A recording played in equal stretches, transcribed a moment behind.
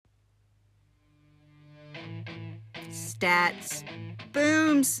stats,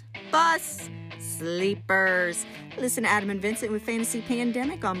 booms, busts, sleepers. Listen to Adam and Vincent with Fantasy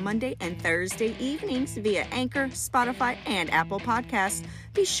Pandemic on Monday and Thursday evenings via Anchor, Spotify, and Apple Podcasts.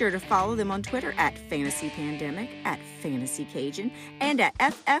 Be sure to follow them on Twitter at Fantasy Pandemic, at Fantasy Cajun, and at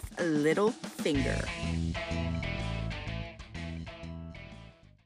FF Littlefinger.